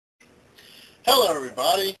Hello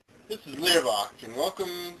everybody, this is Learbach and welcome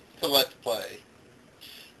to Let's Play.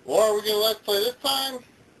 What are we going to Let's Play this time?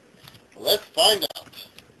 Let's find out.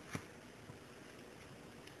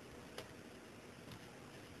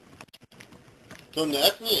 So in the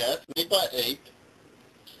SNES, made by 8.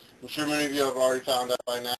 I'm sure many of you have already found out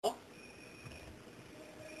by now.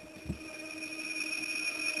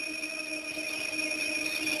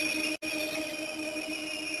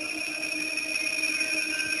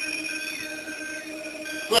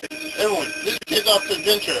 Quick, everyone, this kid's off to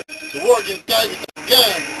adventure. The war against tigers has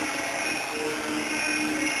begun.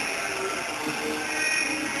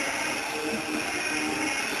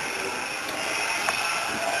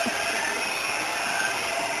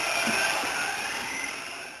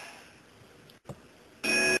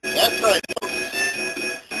 That's right, folks.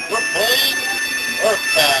 We're playing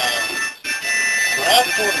Earthbound.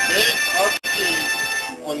 Perhaps one of the greatest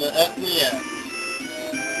RPGs on the SNES.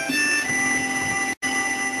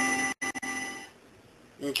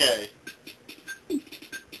 Okay.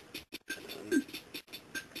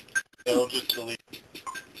 I'll just delete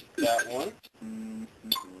that one.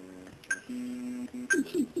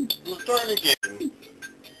 Let's start again.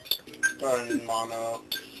 Starting in mono.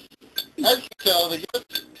 As you can tell, they give us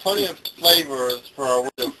plenty of flavors for our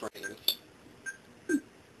widow frames.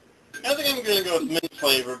 I think I'm going to go with mint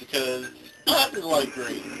flavor because I happen to like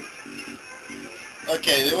green.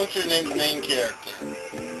 Okay, they want you to name the main character.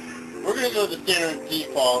 We're going to go to the standard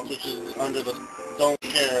default, which is under the don't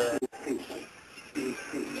care. In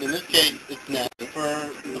this case, it's Nat for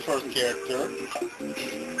the first character,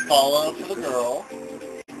 Paula for the girl,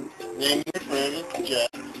 name your friend is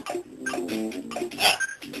Jeff,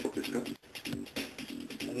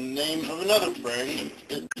 the name of another friend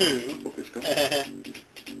is Pooh,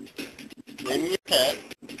 name your pet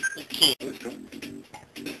is King,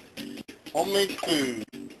 homemade food,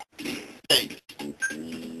 steak.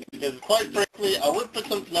 Because quite frankly, I would put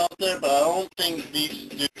something else there, but I don't think these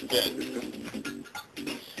do fit.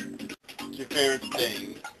 It's your favorite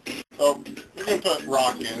thing. So, we're going to put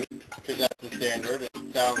rockin', because that's the standard. It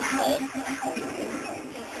sounds best.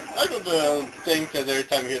 I go the thing says every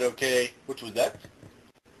time you hit OK, which was that?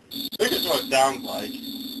 This is what it sounds like.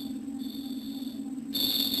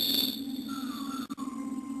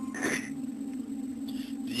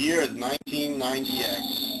 The year is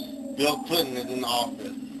 1990X. Bill Clinton is in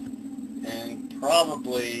office. And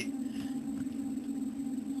probably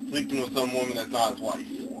sleeping with some woman that's not his wife.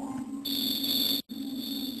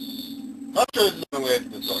 I'll show you this another way to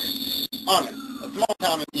the story. Honest, a small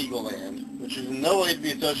town in Eagle Land, which is in no way to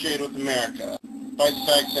be associated with America, despite the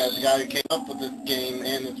fact that the guy who came up with this game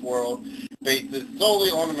and this world based it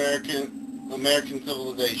solely on American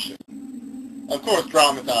civilization. Of course,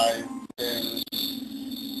 dramatized and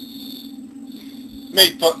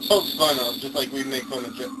made folks fun of, just like we make fun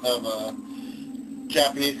of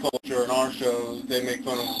Japanese culture in our shows. They make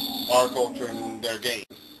fun of our culture in their games.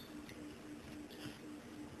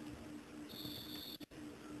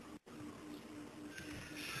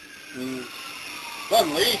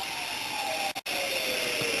 Suddenly,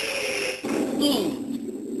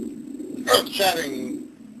 earth-shattering,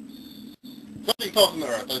 something fell from the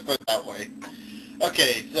earth, let's put it that way.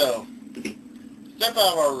 Okay, so, step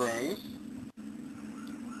out of our rooms,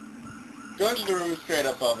 go into the room straight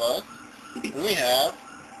above us, and we have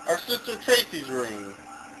our sister Tracy's room.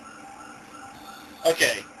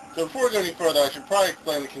 Okay, so before we go any further, I should probably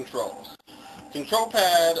explain the controls. Control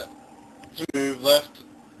pad to move left,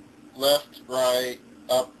 right,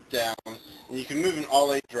 up, down, and you can move in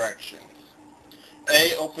all 8 directions.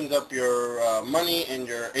 A opens up your money and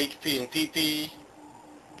your HP and PP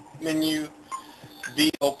menu. B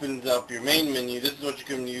opens up your main menu. This is what you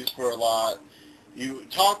can use for a lot. You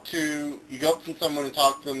go up to someone and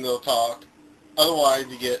talk to them, they'll talk. Otherwise,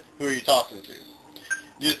 you get, who are you talking to?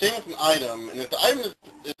 Do the same with an item, and if the item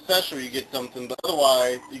is special, you get something, but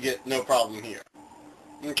otherwise, you get no problem here.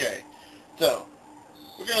 Okay, so,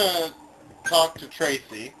 we're going to talk to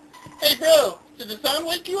Tracy. Hey bro, did the sun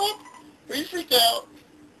wake you up? Are you freaked out?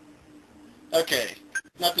 Okay,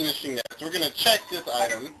 nothing interesting there. So we're going to check this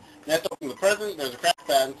item. That's open the present, there's a craft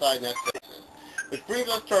pad inside, and that's stasis. Which brings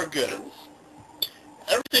us to our goods.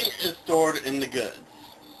 Everything is stored in the goods.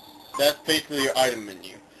 That's basically your item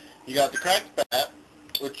menu. You got the cracked bat,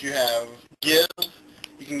 which you have give,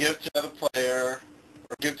 you can give to another player,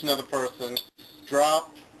 or give to another person.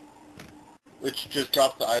 Drop, which just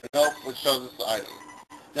drops the item. Help, which shows us the item.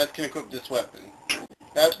 That can equip this weapon.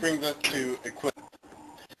 That brings us to equip.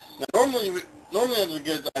 Now normally as a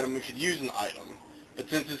goods item we could use an item, but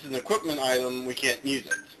since it's an equipment item we can't use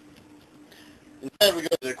it. Instead we go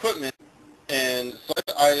to equipment and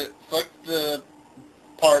select the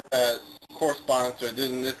part that corresponds to it,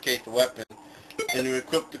 in this case the weapon, and you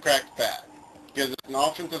equip the cracked pad. Because it's an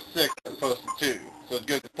offense of 6 as opposed to 2, so it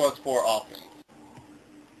gives +4 offense.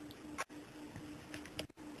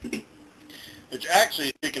 Which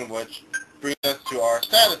actually, speaking of which, brings us to our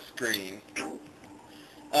status screen.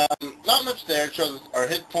 Not much there. It shows us our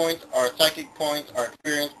hit points, our psychic points, our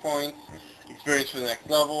experience points, experience for the next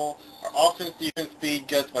level, our offense, defense, speed,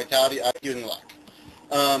 guts, vitality, IQ, and luck.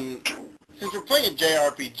 Since we're playing a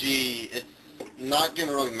JRPG, it's not going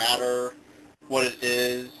to really matter what it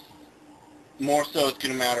is. More so, it's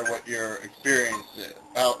going to matter what your experience is,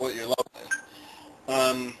 what your level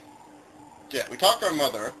is. Yeah, we talked to our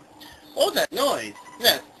mother. What was that noise?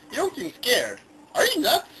 Ness, you don't seem scared. Are you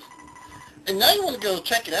nuts? And now you want to go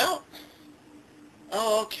check it out?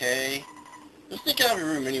 Oh, okay. Just sneak out of your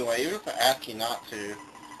room anyway, even if I ask you not to.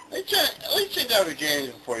 At least change out your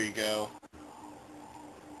jammies before you go.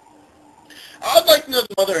 I'd like to know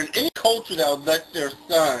the mother in any culture that would let their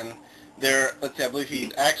son, let's see, I believe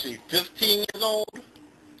he's actually 15 years old?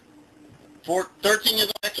 13 years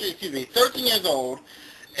old, actually, excuse me, 13 years old,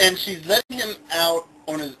 and she's letting him out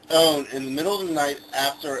on his own in the middle of the night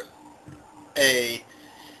after a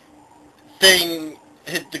thing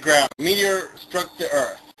hit the ground. A meteor struck the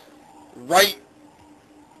Earth. Right,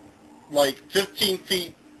 like 15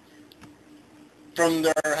 feet from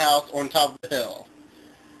their house on top of the hill.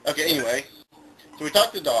 Okay, anyway, so we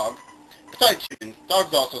talked to the dog. Besides chickens,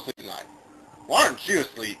 dogs also sleep at night. Why aren't you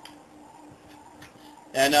asleep?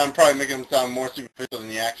 And I'm probably making him sound more superficial than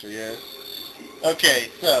he actually is. Okay,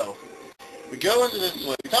 so we go into this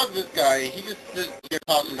way. We talk to this guy. He just sits here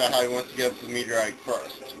talking about how he wants to get up to the meteorite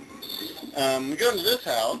first. We go into this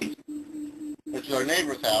house, which is our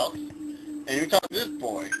neighbor's house, and we talk to this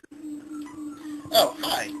boy. Oh,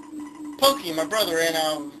 hi. Pokey, my brother, ran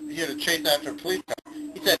out here to chase after a police car.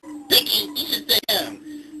 He said, Dickie, you should stay home.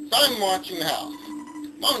 So I'm watching the house.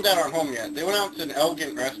 Mom and Dad aren't home yet. They went out to an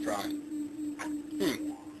elegant restaurant.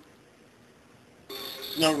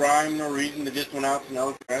 No rhyme, no reason. They just went out to an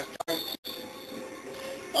elegant restaurant.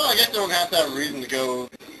 Well, I guess they don't have to have a reason to go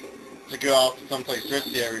off to someplace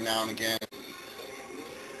risky every now and again.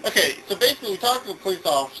 Okay, so basically we talked to the police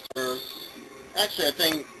officer. Actually, I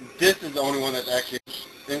think this is the only one that's actually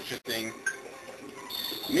interesting.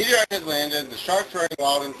 The meteorite has landed, the sharks are running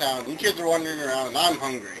wild in town, you kids are wandering around, and I'm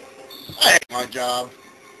hungry. I hate my job.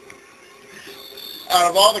 Out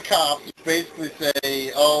of all the cops, who basically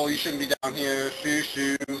say, oh, you shouldn't be down here, shoo,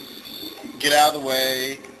 shoo, get out of the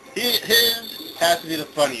way, his has to be the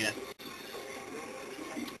funniest.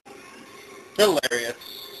 Hilarious.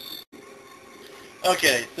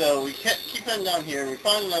 Okay, so we keep heading down here, and we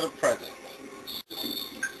find another present.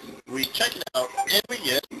 We check it out, and we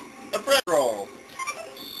get a bread roll.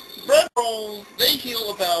 Bread rolls, they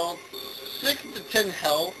heal about 6 to 10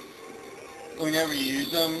 health whenever you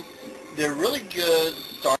use them. They're really good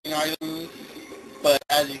starting items, but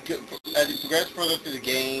as you progress further through the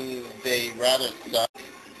game, they rather suck.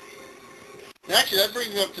 And actually, that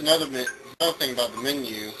brings me up to another thing about the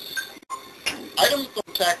menu. Items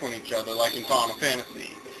don't stack on each other like in Final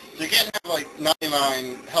Fantasy. So you can't have like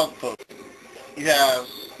 99 health potions. You have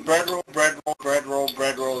bread roll, bread roll, bread roll,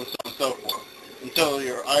 bread roll, and so on and so forth, until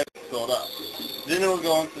your item's filled up. Then it will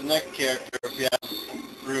go on to the next character if you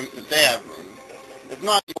have room, if they have room. If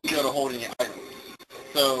not, you won't be able to hold any items.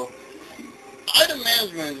 So, item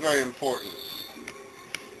management is very important.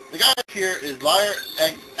 The guy up here is Liar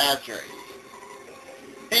X Adre.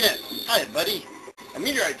 Hey Ned, hi buddy. A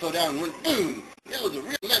meteorite fell down and went boom. It was a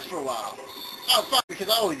real mess for a while. I was fine because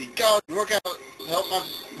I always eat garlic and work out to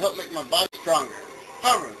help make my body stronger.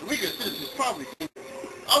 However, the weaker citizens probably think.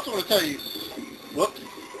 I also want to tell you, whoops,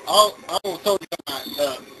 I almost told you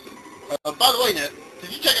by the way, Ned,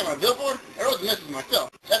 did you check out my billboard? I wrote the message myself.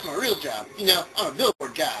 That's my real job. You know, I'm a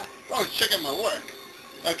billboard guy. I want to check out my work.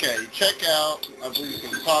 Okay, check out, I believe you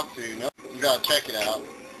can talk to. Nope, you gotta check it out.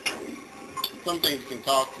 Some things you can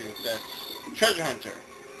talk to. It says, Treasure Hunter.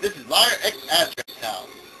 This is Liar X Adre's house.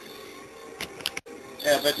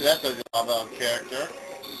 Yeah, I bet you that does a job out of character.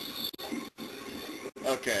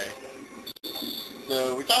 Okay.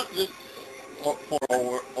 So, we talked to this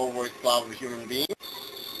poor overweight slob of a human being.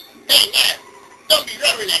 Hey, Ned! Don't be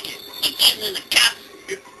rubbernecking! You're getting in the cops!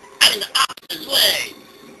 You're out in the officer's way!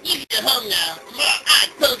 You can get home now. Tomorrow I,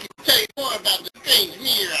 Pokey, will tell you more about the strange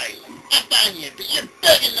meteorite. I'm fine here, but you're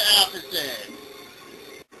bugging the officer!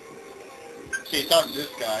 See, talk to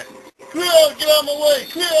this guy. Quill, get out of my way!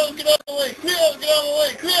 Quill, get out of my way! Quill, get out of my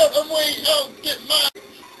way! Quill, I'm waiting! Oh, get mine!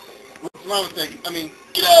 What's my mistake? I mean,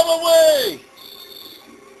 get out of my way!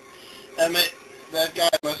 That guy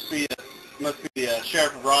must be must be the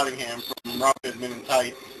Sheriff of Rottingham from Robin Hood Men in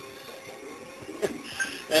Tights.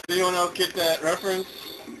 Does anyone else get that reference?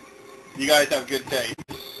 You guys have good taste.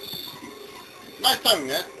 Nice timing,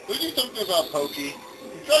 man. We do something about Pokey.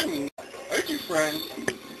 You're driving me nuts. Are you two friends?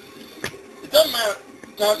 It doesn't matter.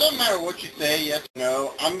 Now, it doesn't matter what you say, yes or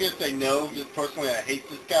no. I'm going to say no, just personally, I hate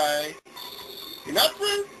this guy. You're not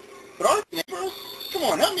friends? But aren't you neighbors? Come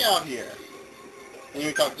on, help me out here. And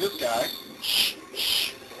you talk to this guy. Shh,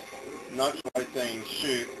 shh. Not sure why he's saying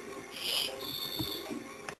shoot. Shh.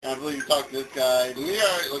 And I believe you talk to this guy. The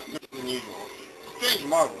meteorite looks different than usual. Strange and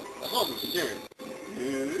marvelous. As well as mysterious.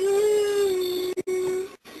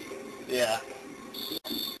 Yeah.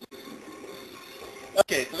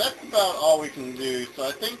 Okay, so that's about all we can do, so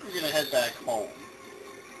I think we're going to head back home.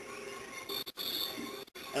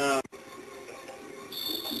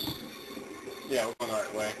 Yeah, we're going the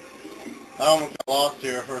right way. I almost got lost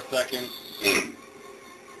here for a second.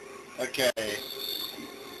 Okay.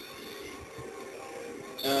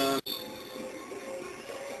 So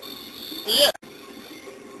yeah,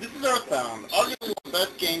 this is Earthbound. Arguably one of the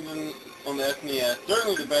best games on the SNES,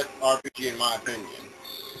 certainly the best RPG in my opinion.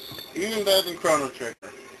 Even better than Chrono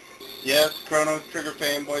Trigger. Yes, Chrono Trigger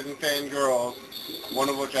fanboys and fangirls, one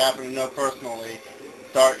of which I happen to know personally,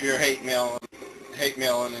 start your hate mailing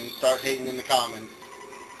and start hating in the comments.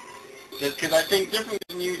 Just because I think differently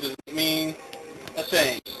than you doesn't mean a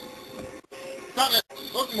thing. It's not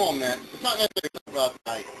necessary. Welcome home, man. It's not necessary to talk about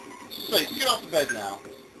tonight. Please, get off the bed now.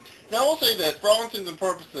 Now, I will say this, for all intents and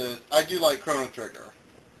purposes, I do like Chrono Trigger.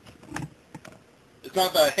 It's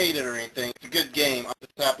not that I hate it or anything. It's a good game. I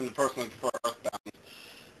just happen to personally prefer Earthbound.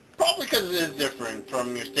 Probably because it is different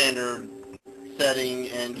from your standard setting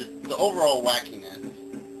and just the overall wackiness.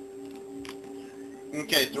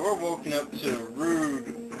 Okay, so we're woken up to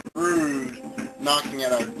rude knocking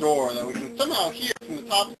at our door that we can somehow hear from the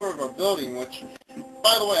top floor of our building, which,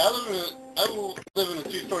 by the way, I live in a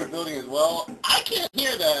two-story building as well. I can't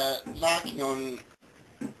hear that knocking on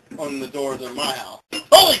the doors of my house.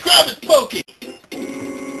 Holy crap, it's Pokey!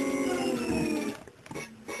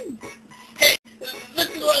 Hey,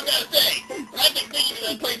 listen to what I've got to say. When I've been thinking of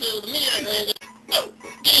that place over the meteorite landed, oh,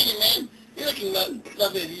 dang it, man. You're looking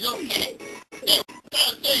lovely as usual. Hey, damn, I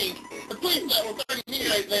was saying, the police that were guarding the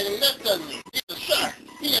meteorite landing left suddenly. It was a shark.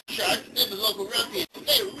 You know sharks, they're the local ruffians.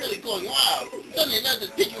 They were really going wild. Suddenly another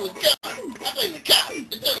picture was gone. I blamed the cops.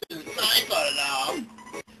 It wasn't my fault at all.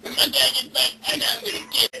 When my dad gets back, I know I'm gonna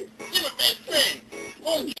get it. You're my best friend.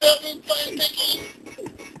 Won't you help me find Picky?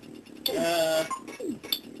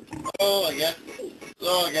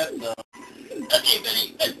 I guess so. Okay,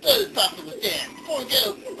 Betty, let's throw this top of the stand. Before we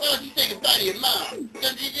go, why don't you say goodbye to your mom?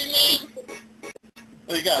 Don't you do me?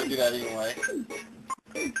 Well, you gotta do that anyway.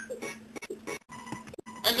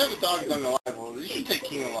 I know the dog is unreliable, but you should take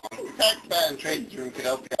King along. The cracked bat and Tracy's room could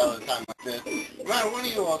help you out at a time like this. No matter what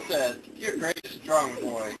you all says, you're a great, strong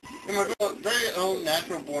boy. You're my very own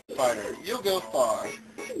natural-born fighter. You'll go far.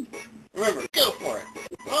 Remember, go for it.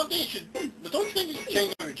 Don't you think you should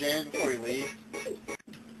change out your jammies before you leave?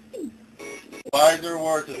 Wiser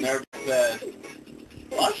words have never been said.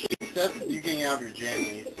 Why should you accept you getting out of your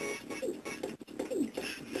jammies?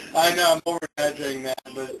 I know I'm over-exaggerating that,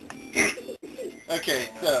 but... Okay,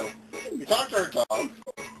 so, we talked to our dog.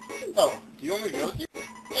 Oh, do you want me to go with you?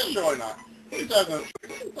 Yeah, sure, why not? You have no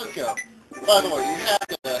choice. Let's go. By the way, you have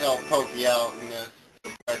to help Pokey out in this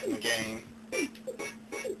rest of the game.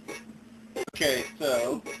 Okay,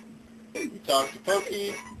 so, we talked to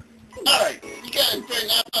Pokey. Alright, you guys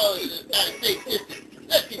straighten out all at a safe distance.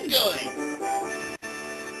 Let's get going.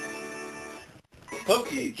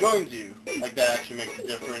 Pokey joins you. Like that actually makes a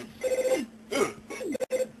difference. Ooh.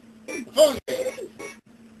 The phone's ringing.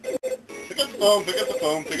 Pick up the phone, pick up the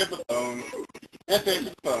phone, pick up the phone. And answer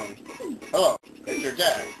the phone. Hello, it's your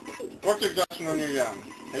dad. Worked exhaustion when you're young.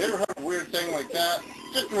 Have you ever heard a weird thing like that?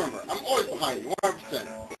 Just remember, I'm always behind you, 100%.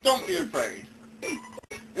 Don't be afraid. You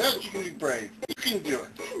know that you can be brave. You can do it.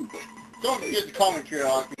 Don't forget to call me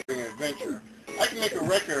periodically during an adventure. I can make a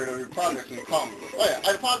record of your progress when you call me. Oh yeah,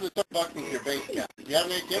 I deposited $7 into your bank account. If you have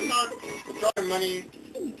an ATM card, withdraw your money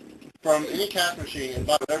from any cash machine and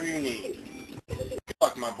buy whatever you need. Good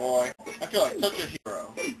luck, my boy. I feel like such a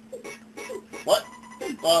hero. What?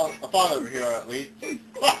 Well, a father hero at least.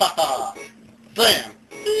 Ha ha ha! Bam!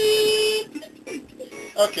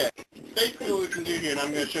 Okay, basically what we can do here, and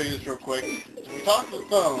I'm going to show you this real quick, is we talk to the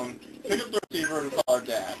phone, pick up the receiver, and call our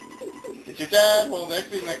dad. It's your dad, well, the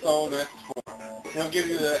XP is next level, and that's 4. He'll give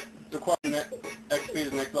you the coordinate XP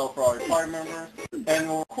is next level for all your party members, and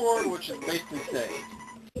we'll record, which is basically saved.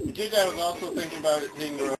 If your dad was also thinking about it,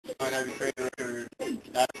 hitting the road, might have you create a record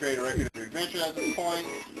of your adventure at this point.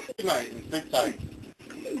 Good night and sleep tight.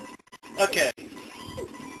 Okay,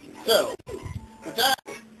 so, with that,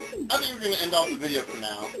 I think we're going to end off the video for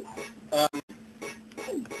now.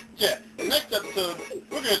 Yeah, the next episode,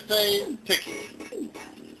 we're going to say Tiki.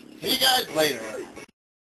 See you guys later.